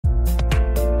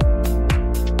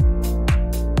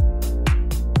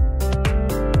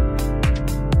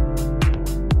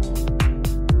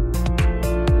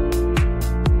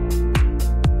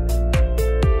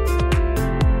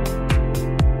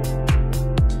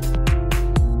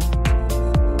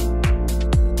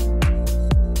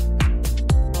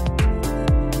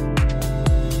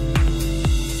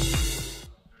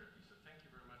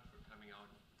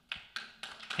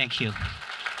Thank you.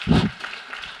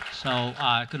 So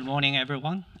good morning,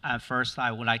 everyone. First, I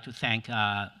would like to thank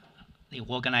the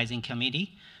organizing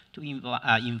committee to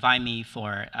invite me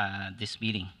for this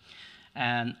meeting.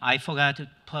 And I forgot to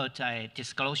put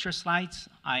disclosure slides.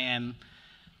 I am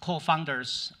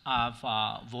co-founders of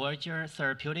Voyager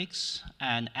Therapeutics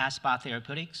and ASPA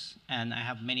Therapeutics, and I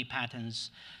have many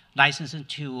patents licensed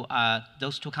to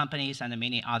those two companies and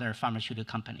many other pharmaceutical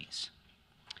companies.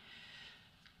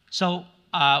 So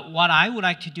what I would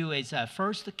like to do is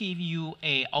first give you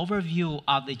an overview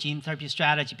of the gene therapy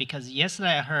strategy, because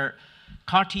yesterday I heard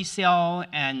CAR T cell,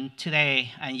 and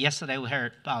today and yesterday we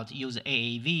heard about use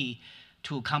AAV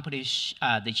to accomplish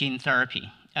the gene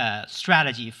therapy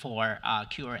strategy for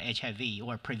cure HIV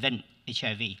or prevent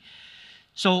HIV.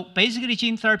 So basically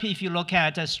gene therapy, if you look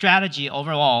at the strategy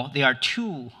overall, there are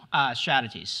two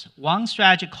strategies. One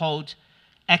strategy called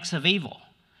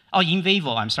in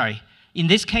vivo, I'm sorry. In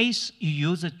this case, you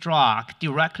use a drug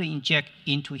directly inject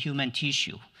into human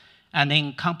tissue and then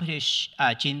accomplish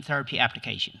gene therapy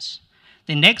applications.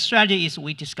 The next strategy is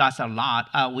we discussed a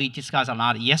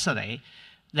lot yesterday.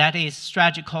 That is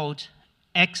strategy called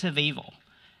ex vivo.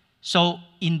 So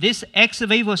in this ex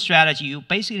vivo strategy, you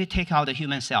basically take out the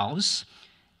human cells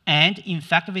and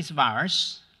infect with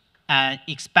virus and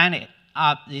expand it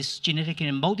up this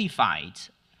genetically modified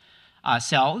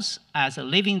cells as a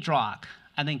living drug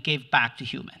and then give back to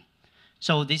human.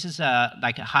 So this is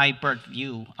like a hybrid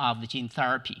view of the gene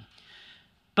therapy.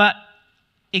 But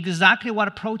exactly what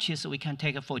approaches we can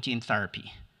take for gene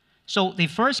therapy? So the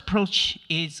first approach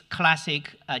is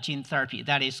classic gene therapy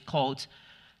that is called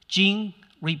gene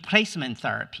replacement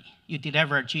therapy. You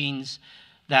deliver genes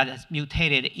that is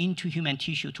mutated into human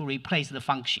tissue to replace the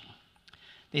function.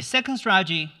 The second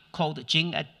strategy called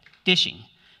gene addition.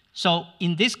 So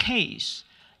in this case,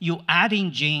 you add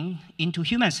in gene into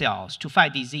human cells to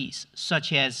fight disease,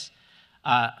 such as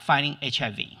fighting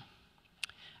HIV.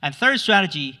 And third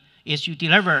strategy is you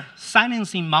deliver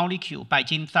silencing molecule by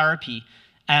gene therapy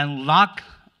and lock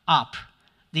up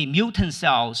the mutant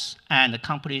cells and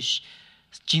accomplish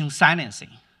gene silencing.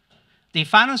 The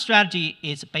final strategy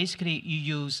is basically you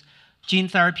use gene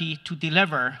therapy to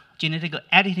deliver genetic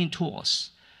editing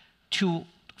tools to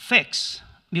fix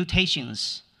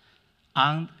mutations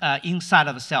on, inside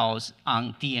of cells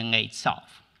on DNA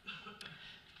itself.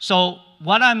 So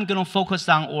what I'm going to focus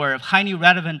on, or highly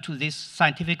relevant to this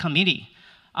scientific committee,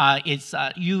 is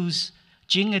use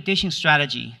gene addition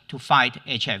strategy to fight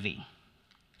HIV.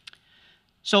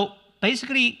 So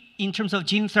basically, in terms of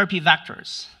gene therapy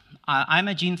vectors, I'm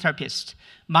a gene therapist.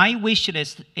 My wish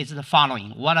list is the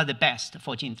following. What are the best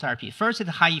for gene therapy? First is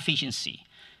high efficiency.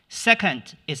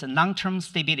 Second is long-term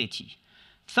stability.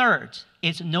 Third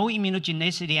is no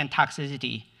immunogenicity and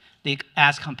toxicity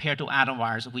as compared to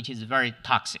adenovirus, which is very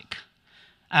toxic.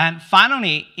 And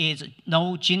finally is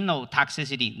no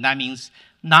genotoxicity. That means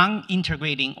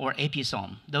non-integrating or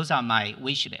episome. Those are my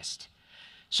wish list.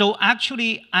 So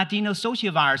actually,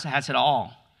 adeno-associated virus has it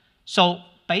all. So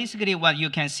basically, what you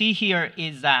can see here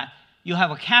is that you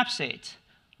have a capsid,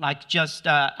 like just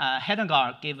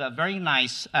Hedegaard gave a very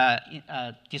nice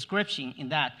description in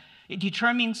that it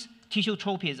determines tissue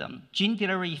tropism, gene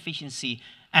delivery efficiency,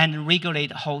 and regulate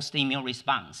host immune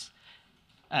response.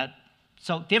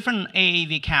 So different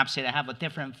AAV capsid have a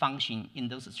different function in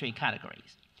those three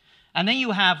categories. And then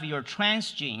you have your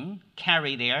transgene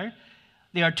carry there.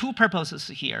 There are two purposes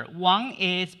here. One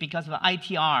is because of the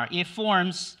ITR, it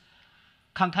forms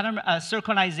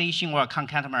circularization or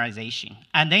concatenation,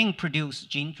 and then produce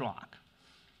gene drug.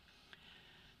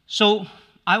 So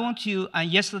I want to,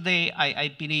 yesterday I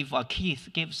believe Keith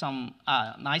gave some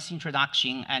nice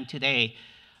introduction, and today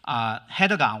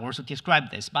Hedegaard also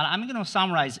described this, but I'm going to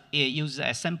summarize it, use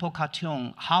a simple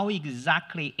cartoon, how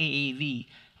exactly AAV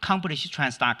accomplishes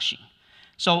transduction.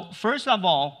 So first of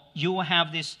all, you will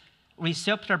have this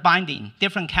receptor binding.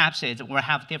 Different capsids will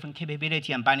have different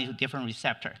capability and binding to different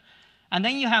receptor. And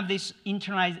then you have this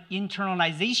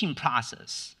internalization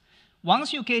process.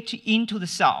 Once you get into the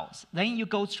cells, then you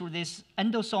go through this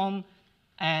endosome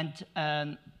and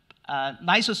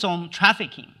lysosome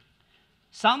trafficking.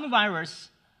 Some viruses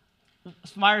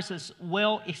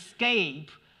will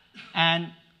escape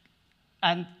and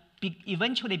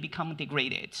eventually become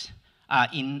degraded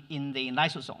in the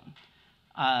lysosome,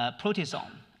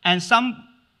 proteasome. And some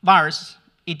virus,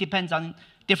 it depends on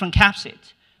different capsid,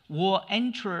 will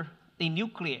enter the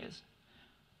nucleus.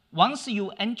 Once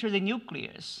you enter the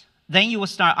nucleus, then you will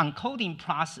start encoding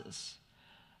process.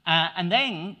 And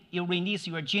then you release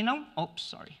your genome.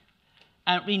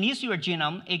 Release your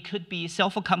genome. It could be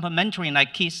self-complementary,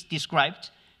 like Keith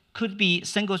described. could be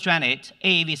single-stranded.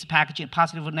 AAV is packaging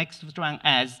positive or negative strand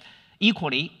as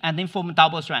equally, and then form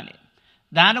double-stranded.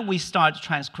 Then we start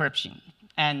transcription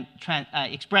and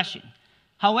expression.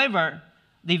 However,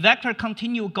 the vector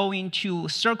continue going to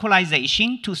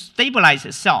circularization to stabilize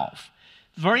itself.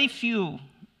 Very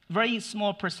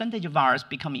small percentage of virus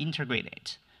become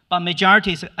integrated, but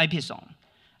majority is episome.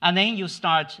 And then you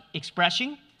start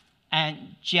expression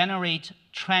and generate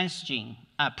transgene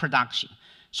production.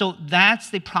 So that's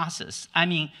the process. I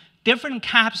mean, different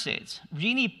capsids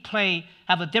really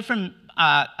have a different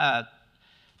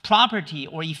property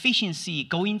or efficiency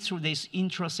going through these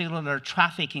intracellular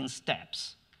trafficking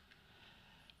steps.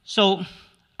 So,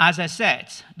 as I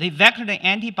said, the vectored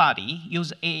antibody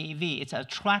use AAV. It's an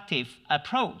attractive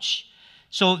approach.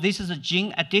 So this is a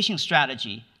gene addition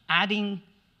strategy, adding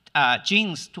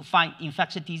genes to fight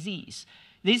infectious disease.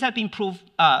 These have been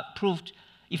proved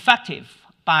effective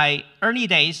by early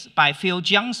days by Phil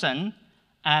Johnson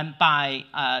and by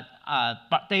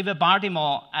David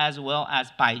Baltimore, as well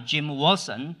as by Jim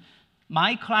Wilson.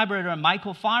 My collaborator,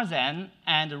 Michael Farzan,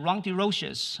 and Ron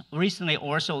DeRoches recently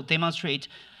also demonstrate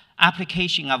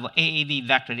application of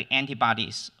AAV-vectored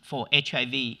antibodies for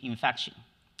HIV infection.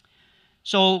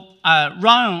 So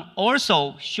Ron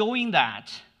also showing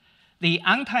that the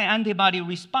anti-antibody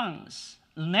response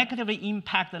negatively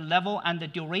impact the level and the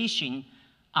duration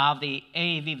of the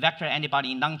AAV vector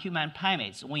antibody in non-human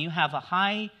primates. When you have a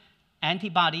high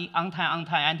antibody,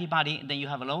 anti-antibody, then you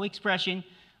have a low expression.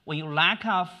 When you lack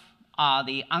of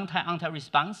the anti-anti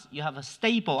response, you have a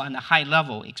stable and a high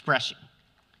level expression.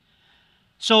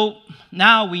 So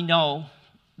now we know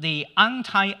the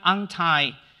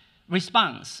anti-anti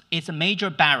response is a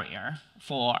major barrier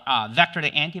for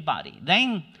vectored antibody.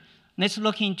 Then let's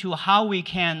look into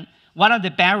what are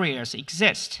the barriers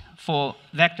exist for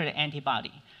vectored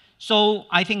antibody. So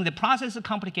I think the process is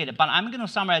complicated, but I'm going to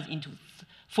summarize into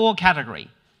 4 categories.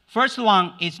 First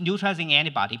one is neutralizing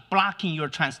antibody, blocking your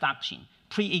transduction,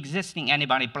 pre-existing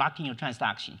antibody blocking your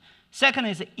transduction. Second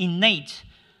is innate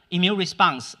immune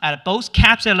response at both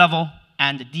capsid level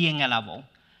and DNA level.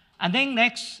 And then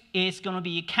next is going to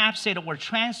be capsid or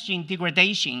transgene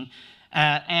degradation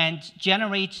and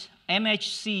generate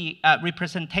MHC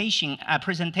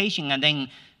presentation, and then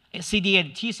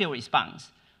CD8 T cell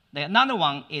response. Another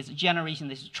one is generation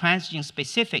this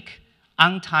transgene-specific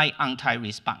anti-anti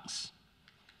response.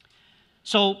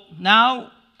 So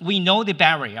now we know the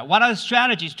barrier. What are the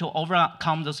strategies to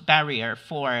overcome those barriers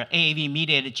for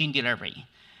AAV-mediated gene delivery?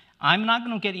 I'm not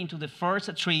going to get into the first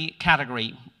 3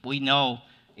 categories. We know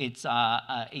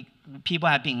people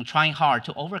have been trying hard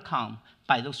to overcome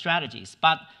by those strategies.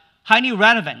 But highly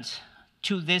relevant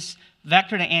to this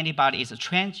vectored antibody is a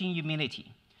transgene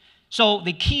immunity. So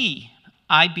the key,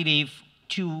 I believe,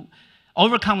 to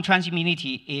overcome transgene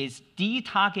immunity is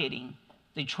de-targeting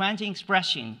the transgene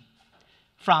expression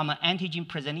from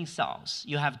antigen-presenting cells.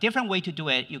 You have different ways to do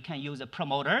it. You can use a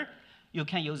promoter, you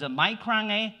can use a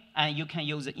microRNA, and you can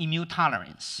use immune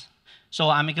tolerance. So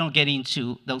I'm going to get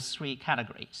into those 3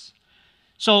 categories.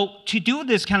 So to do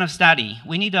this kind of study,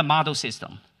 we need a model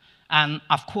system. And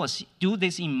of course, do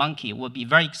this in monkey would be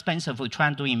very expensive for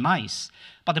trying to do in mice.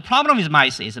 But the problem with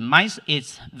mice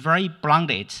is very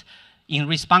blunted in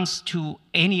response to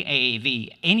any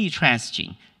AAV, any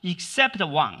transgene, except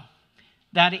one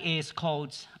that is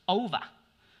called OVA.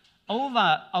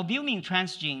 OVA, albumin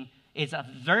transgene, is a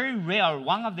very rare,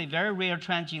 one of the very rare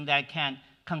transgenes that can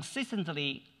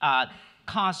consistently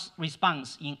cause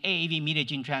response in AAV-mediated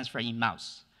gene transfer in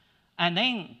mouse. And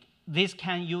then this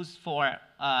can use for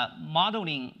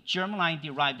modeling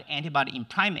germline-derived antibody in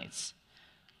primates.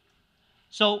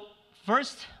 So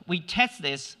first, we test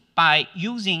this by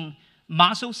using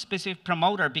muscle-specific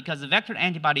promoter because the vector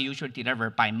antibody usually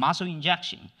delivered by muscle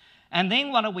injection. And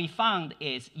then what we found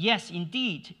is, yes,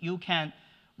 indeed, you can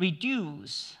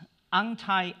reduce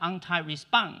anti-anti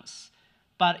response,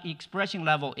 but expression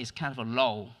level is kind of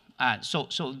low.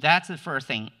 So that's the first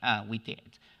thing we did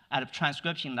at a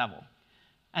transcription level.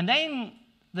 And then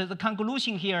the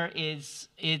conclusion here is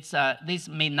this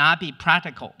may not be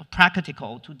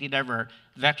practical to deliver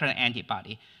vector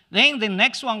antibody. Then the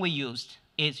next one we used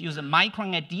is use a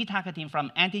microRNA detargeting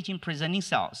from antigen-presenting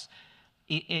cells.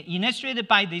 Illustrated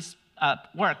by this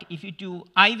work, if you do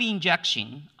IV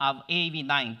injection of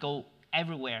AAV9, go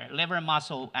everywhere, liver,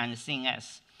 muscle, and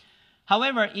CNS.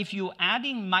 However, if you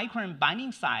adding microRNA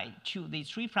binding site to the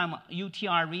 3'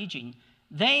 UTR region,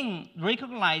 then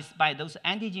recognized by those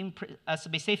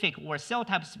antigen-specific or cell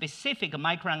type-specific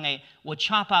microRNA will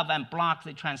chop up and block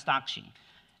the transduction.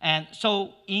 And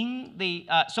so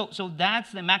so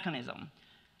that's the mechanism.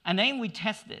 And then we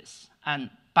test this. And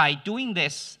by doing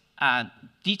this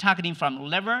detargeting from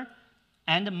liver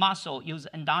and muscle use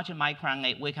endogenous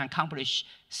microRNA, we can accomplish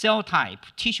cell type,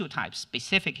 tissue type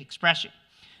specific expression.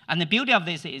 And the beauty of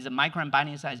this is the microRNA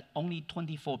binding site is only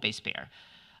 24 base pair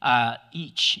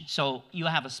each, so you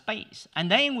have a space.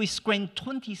 And then we screen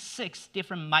 26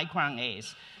 different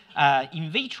microRNAs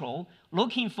in vitro,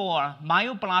 looking for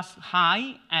myoblast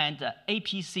high and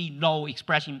APC low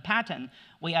expression pattern.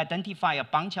 We identify a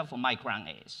bunch of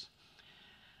microRNAs.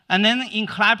 And then in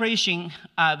collaboration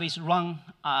with Ron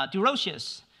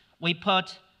DeRoches, we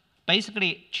put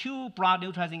basically 2 broad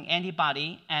neutralizing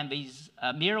antibody and with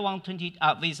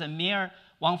with a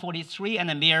miR-143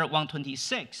 and a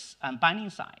miR-126 binding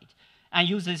site, and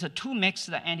use this 2 mixed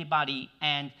antibody.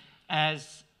 And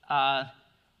as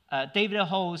David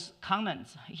Ho's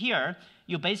comments here,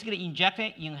 you basically inject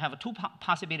it, you have 2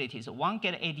 possibilities. One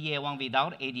get ADA, one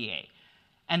without ADA.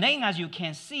 And then as you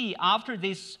can see, after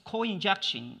this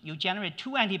co-injection, you generate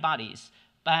 2 antibodies,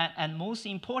 and most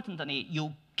importantly,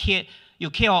 you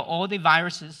kill all the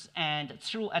viruses, and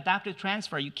through adaptive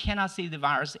transfer, you cannot see the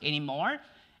virus anymore.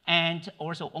 And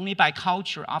also only by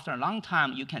culture, after a long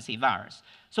time, you can see virus.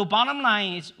 So bottom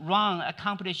line is Ron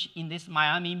accomplished in this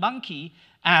Miami monkey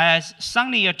as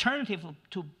something alternative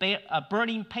to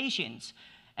burning patients.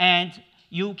 And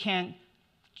you can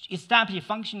establish a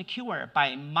functional cure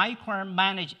by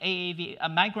micromanaged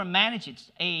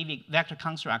AAV vector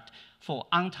construct for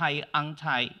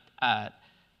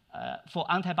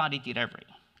antibody delivery.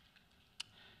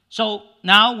 So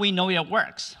now we know it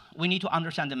works. We need to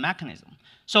understand the mechanism.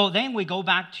 So then we go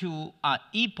back to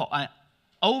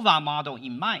OVA model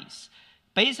in mice.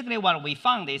 Basically what we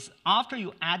found is after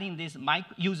you adding this,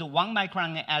 use 1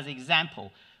 microRNA as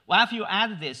example, well, after you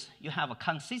add this, you have a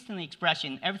consistent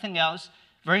expression, everything else,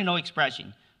 very low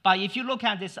expression. But if you look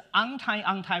at this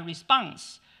anti-anti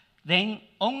response, then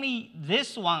only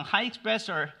this one, high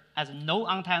expressor, has no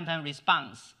anti-anti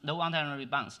response,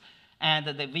 And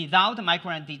without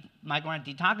microRNA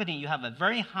detargeting, you have a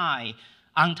very high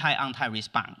anti-anti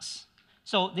response.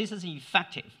 So this is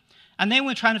effective. And then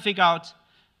we're trying to figure out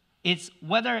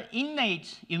whether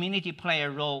innate immunity play a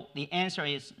role. The answer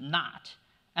is not.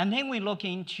 And then we look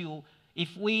into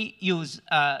if we use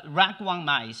RAC1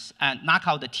 mice and knock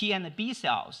out the T and the B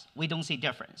cells, we don't see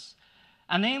difference.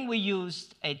 And then we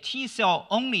used a T cell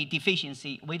only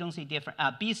deficiency, we don't see difference.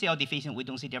 B cell deficiency, we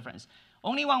don't see difference.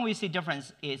 Only one we see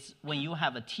difference is when you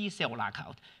have a T cell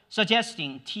lockout,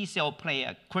 suggesting T cell play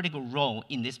a critical role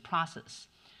in this process.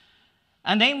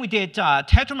 And then we did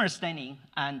tetramer staining,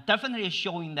 and definitely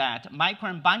showing that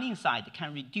microRNA binding site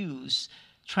can reduce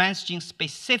transgene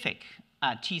specific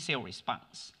T cell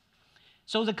response.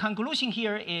 So the conclusion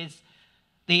here is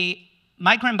the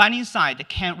microRNA binding site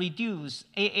can reduce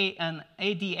AA and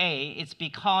ADA. It's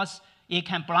because it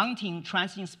can blunting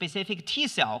transgene specific T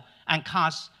cell and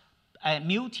cause a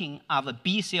muting of a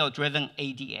B cell driven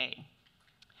ADA.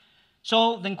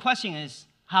 So the question is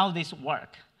how this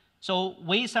work. So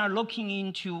we start looking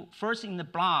into, first in the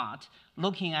blood,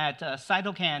 looking at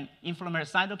cytokine, inflammatory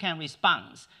cytokine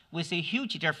response. We see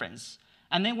huge difference.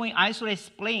 And then we isolate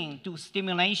spleen, do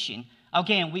stimulation.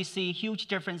 Again, we see huge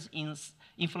difference in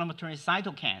inflammatory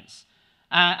cytokines.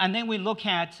 And then we look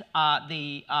at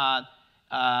the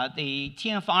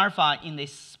TNF-alpha in the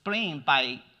spleen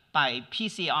by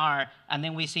PCR, and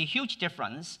then we see huge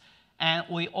difference. And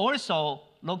we also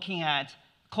looking at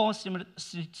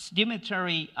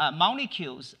co-stimulatory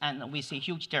molecules, and we see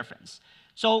huge difference.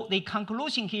 So the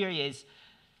conclusion here is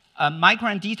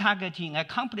microRNA detargeting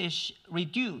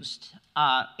reduced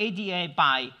ADA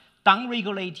by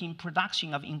downregulating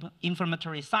production of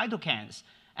inflammatory cytokines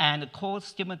and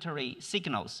co-stimulatory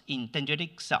signals in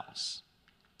dendritic cells.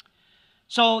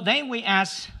 So then we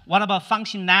ask, what about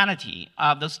functionality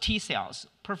of those T cells?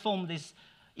 Perform this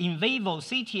in vivo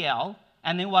CTL,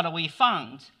 and then what we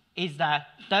found is that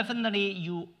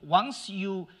definitely once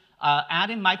you add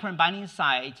in microRNA binding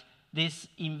site, this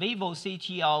in vivo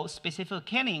CTL specific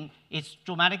killing is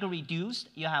dramatically reduced.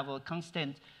 You have a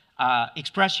constant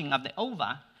expression of the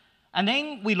OVA. And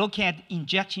then we look at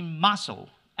injection muscle,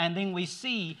 and then we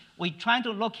try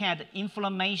to look at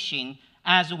inflammation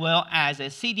as well as a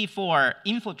CD4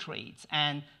 infiltrates.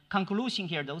 And conclusion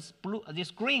here,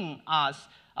 this green are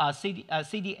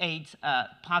CD8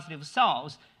 positive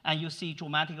cells, and you see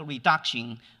dramatic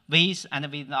reduction with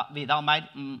and without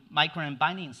microRNA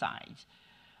binding site.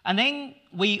 And then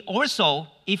we also,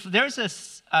 if there's a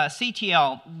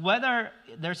CTL, whether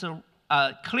there's a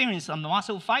clearance on the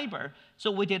muscle fiber, so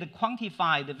we did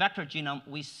quantify the vector genome,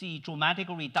 we see dramatic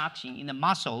reduction in the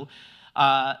muscle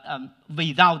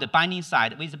without the binding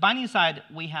site. With the binding site,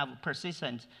 we have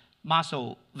persistent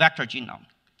muscle vector genome.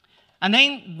 And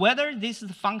then whether this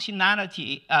is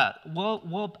functionality,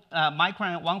 will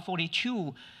micron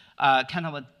 142 kind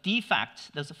of a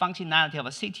defect, this functionality of a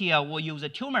CTL, will use a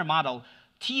tumor model,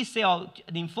 T-cell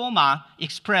lymphoma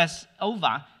express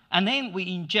OVA, and then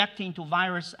we inject into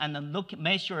virus and then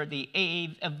measure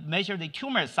the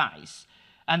tumor size.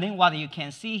 And then what you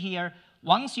can see here,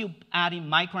 once you add in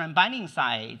micron binding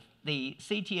site, the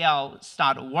CTL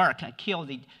start to work and kill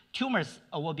the tumors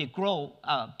will grow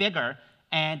bigger.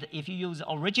 And if you use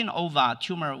original OVA,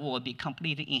 tumor will be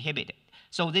completely inhibited.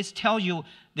 So this tells you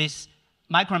this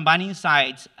micron binding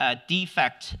site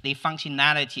defect the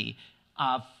functionality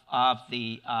of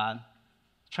the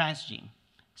transgene.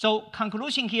 So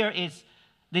conclusion here is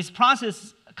this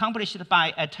process accomplished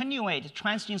by attenuate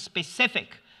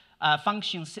transgene-specific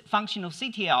functional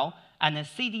CTL and a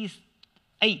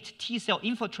CD8 T-cell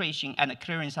infiltration and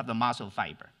clearance of the muscle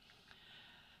fiber.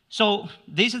 So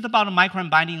this is about micron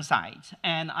binding site,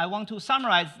 and I want to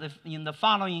summarize in the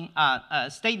following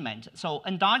statement. So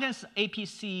endogenous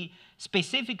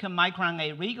APC-specific micron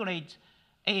A regulate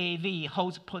AAV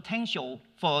holds potential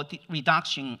for the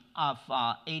reduction of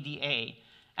ADA,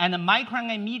 and the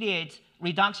micron A-mediated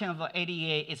reduction of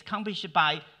ADA is accomplished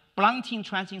by blunting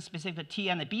transgene-specific T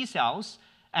and B cells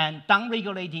and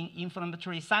downregulating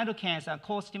inflammatory cytokines and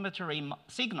co-stimulatory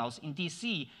signals in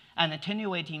DC and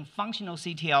attenuating functional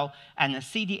CTL and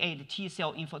CD8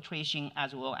 T-cell infiltration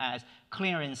as well as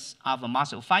clearance of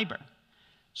muscle fiber.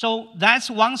 So that's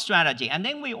one strategy. And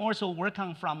then we also work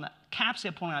on from the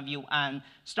capsid point of view and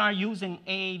start using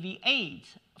AAV8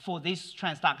 for this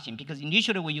transduction, because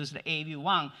initially we used the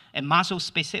AAV1, a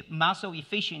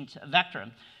muscle-efficient vector.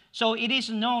 So it is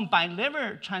known by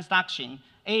liver transduction,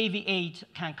 AAV8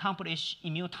 can accomplish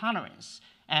immune tolerance.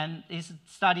 And this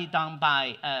study done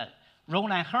by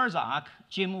Roland Herzog,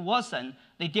 Jim Wilson,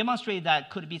 they demonstrate that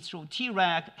could be through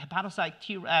Treg, hepatocyte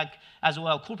Treg, as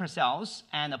well as Cooper cells,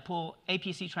 and pull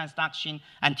APC transduction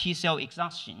and T-cell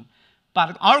exhaustion.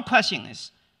 But our question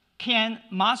is, can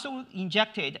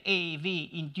muscle-injected AAV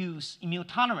induce immune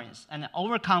tolerance and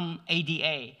overcome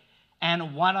ADA?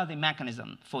 And what are the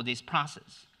mechanisms for this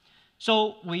process?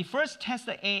 So we first test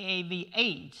the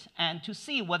AAV8 and to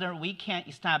see whether we can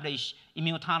establish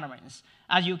immune tolerance.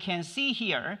 As you can see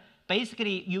here,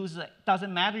 basically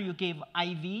doesn't matter you give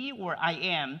IV or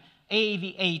IM,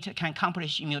 AAV8 can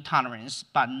accomplish immune tolerance,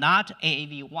 but not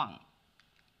AAV1.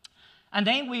 And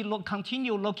then we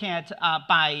continue looking at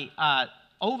by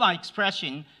OVA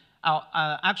expression.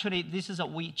 Actually,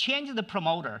 we change the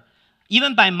promoter.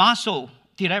 Even by muscle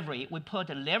delivery, we put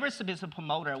a liver-specific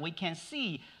promoter. We can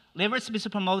see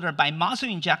liver-specific promoter by muscle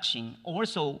injection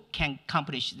also can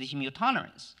accomplish the immune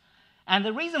tolerance. And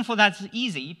the reason for that is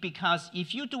easy, because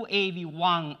if you do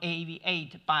AAV1,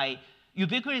 AAV8 by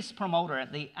ubiquitous promoter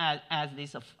as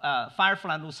this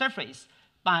firefly luciferase,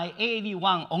 by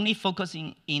AAV1 only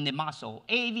focusing in the muscle,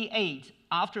 AAV8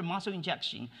 after muscle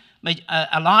injection,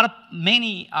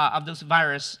 many of those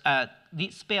viruses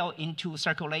spill into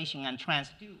circulation and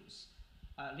transduce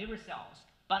liver cells.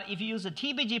 But if you use a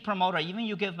TBG promoter, even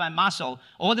you give by muscle,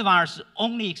 all the viruses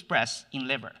only express in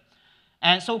liver.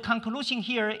 And so conclusion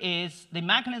here is, the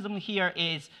mechanism here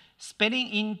is spilling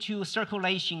into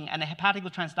circulation and hepatic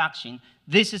transduction.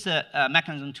 This is a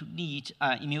mechanism to need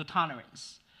immune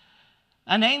tolerance.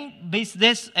 And then with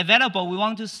this available, we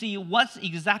want to see what's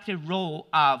exactly role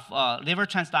of liver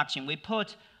transduction. We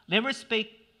put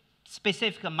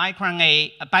liver-specific micron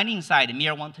A binding site,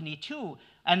 miR-122,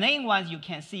 and then once you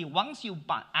can see, once you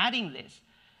adding this,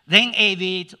 then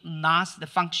AAV8 lost the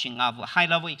function of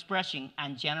high-level expression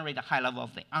and generate a high level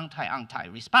of the anti-anti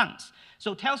response.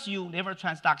 So it tells you liver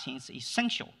transduction is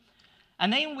essential.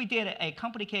 And then we did a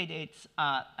complicated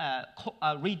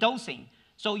redosing.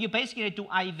 So you basically do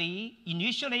IV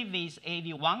initially with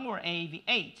AAV1 or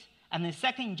AAV8, and the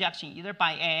second injection either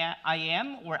by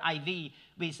IM or IV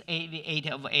with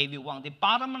AAV8 or AAV1. The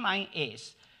bottom line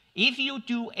is, if you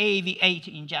do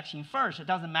AAV8 injection first, it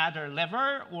doesn't matter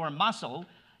liver or muscle,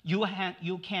 you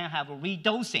can have a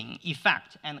redosing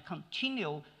effect and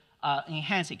continue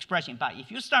enhance expression. But if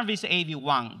you start with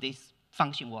AAV1, this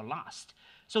function will last.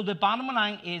 So the bottom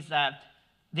line is that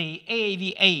the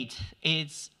AAV8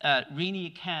 really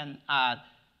can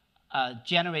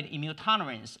generate immune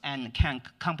tolerance and can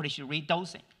accomplish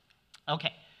redosing.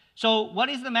 Okay, so what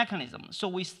is the mechanism? So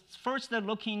we first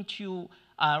look into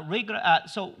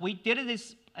so we did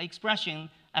this expression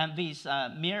and with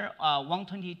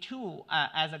miR-122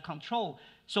 as a control.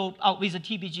 So with a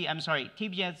TBG,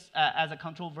 TBG as a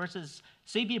control versus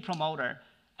CB promoter.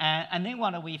 And then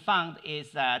what we found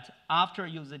is that after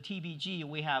use the TBG,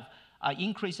 we have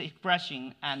increased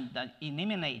expression and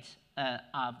eliminate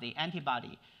of the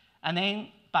antibody. And then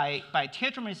by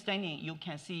tetramer staining, you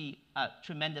can see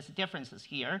tremendous differences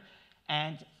here.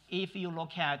 And if you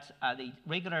look at the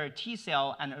regular T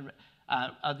cell, and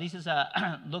this is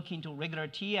a look into regular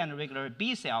T and regular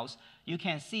B cells, you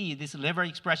can see this liver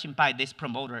expression by this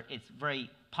promoter is very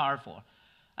powerful.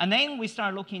 And then we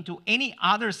start looking to any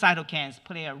other cytokines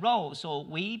play a role. So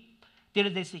we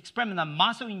did this experiment of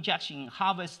muscle injection,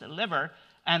 harvest the liver,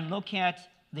 and look at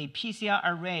the PCR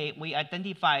array. We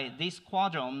identify this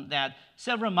quadrant that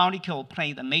several molecules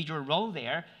played a major role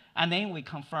there, and then we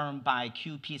confirm by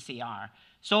qPCR.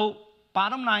 So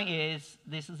bottom line is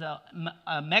this is a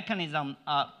mechanism,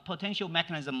 potential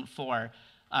mechanism for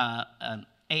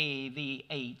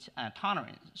AAV8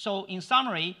 tolerance. So in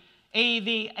summary,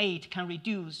 AAV8 can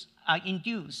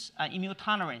induce immune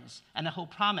tolerance and the whole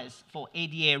promise for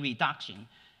ADA reduction.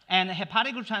 And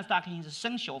hepatic transduction is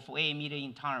essential for AA-mediated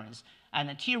intolerance. And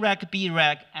Treg,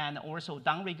 Breg, and also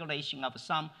downregulation of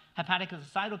some hepatic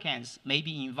cytokines may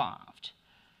be involved.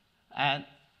 And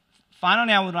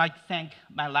finally, I would like to thank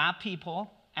my lab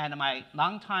people and my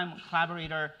longtime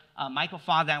collaborator, Michael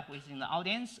Farzan, who is in the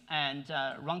audience, and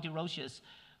Ron DeRoches,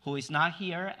 who is not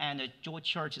here, and George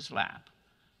Church's lab.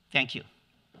 Thank you.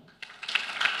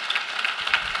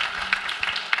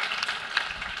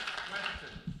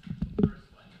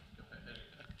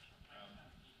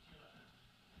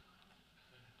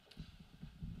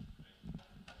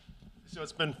 So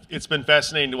it's been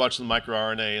fascinating to watch the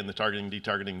microRNA and the targeting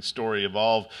detargeting story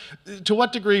evolve. To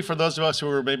what degree, for those of us who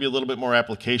are maybe a little bit more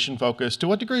application focused, to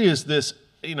what degree is this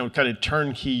kind of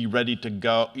turnkey, ready to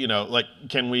go? Like,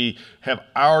 can we have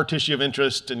our tissue of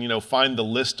interest and find the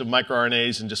list of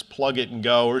microRNAs and just plug it and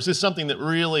go, or is this something that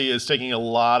really is taking a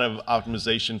lot of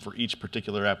optimization for each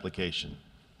particular application?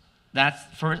 That's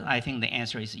first, I think the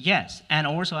answer is yes. And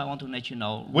also, I want to let you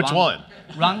know. Which one?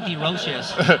 Ron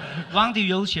DeRoches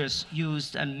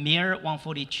used a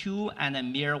miR-142 and a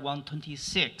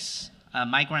miR-126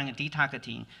 microRNA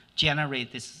detargeting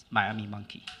generate this Miami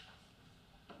monkey.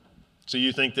 So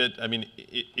you think that, I mean,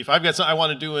 if I've got something I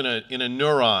want to do in a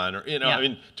neuron, or yeah. I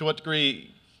mean, to what degree?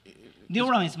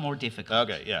 Neuron is more difficult.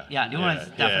 Okay, yeah. Yeah, neuron is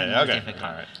definitely more difficult.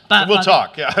 All right. But we'll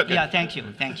talk. Yeah. Okay. Yeah, thank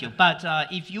you. But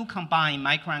if you combine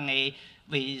microRNA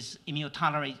with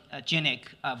immunotolerogenic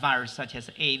virus such as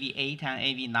AAV8 and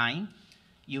AAV9,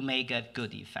 you may get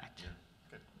good effect.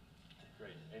 Yeah. Okay.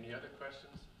 Great. Any other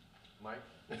questions, Mike?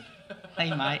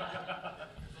 Hey, Mike.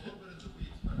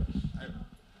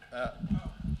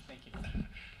 Thank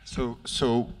you.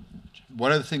 So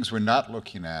one of the things we're not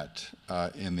looking at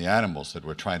in the animals that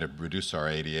we're trying to reduce our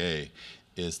ADA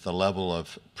is the level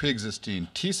of pre-existing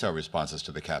T cell responses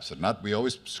to the capsid. We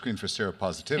always screen for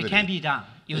seropositivity. It can be done.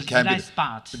 It can be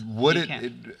spot. Would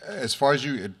as far as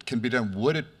it can be done,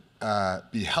 would it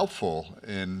be helpful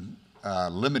in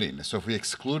limiting? So if we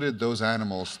excluded those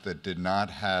animals that did not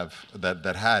have,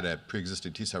 that had a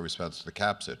pre-existing T cell response to the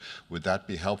capsid, would that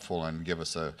be helpful and give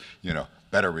us a,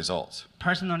 better results?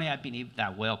 Personally, I believe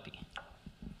that will be.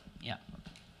 Yeah.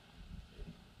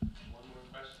 One more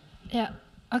question? Yeah,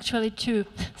 actually two.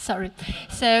 Sorry.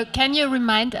 So can you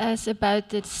remind us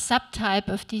about the subtype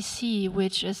of DC,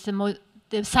 which is the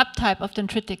subtype of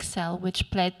dendritic cell,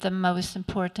 which played the most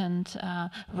important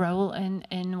role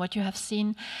in what you have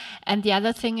seen? And the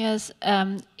other thing is,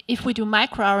 if we do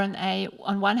microRNA,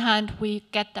 on one hand, we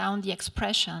get down the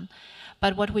expression.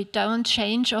 But what we don't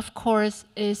change, of course,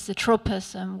 is the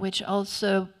tropism, which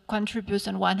also contributes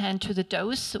on one hand to the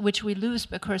dose, which we lose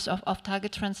because of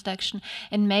off-target transduction,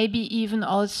 and maybe even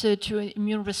also to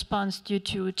immune response due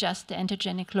to just the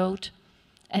antigenic load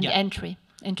and the entry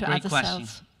into Great other question.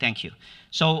 cells. Thank you.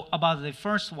 So about the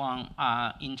first one,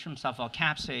 in terms of our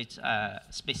capsid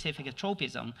specific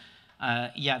tropism,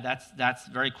 yeah, that's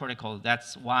very critical.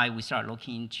 That's why we start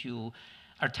looking into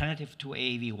alternative to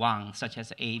AAV1, such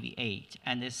as AAV8.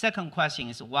 And the second question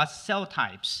is, what cell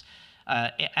types,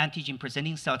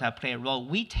 antigen-presenting cell type play a role?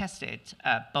 We tested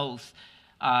both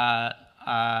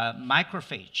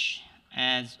macrophage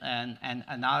and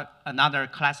another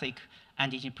classic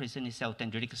antigen-presenting cell,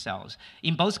 dendritic cells.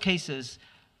 In both cases,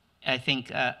 I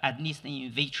think at least in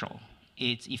vitro,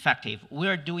 it's effective.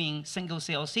 We're doing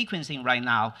single-cell sequencing right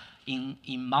now in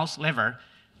mouse liver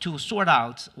to sort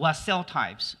out what cell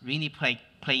types really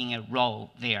playing a role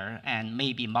there, and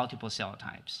maybe multiple cell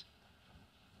types.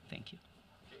 Thank you.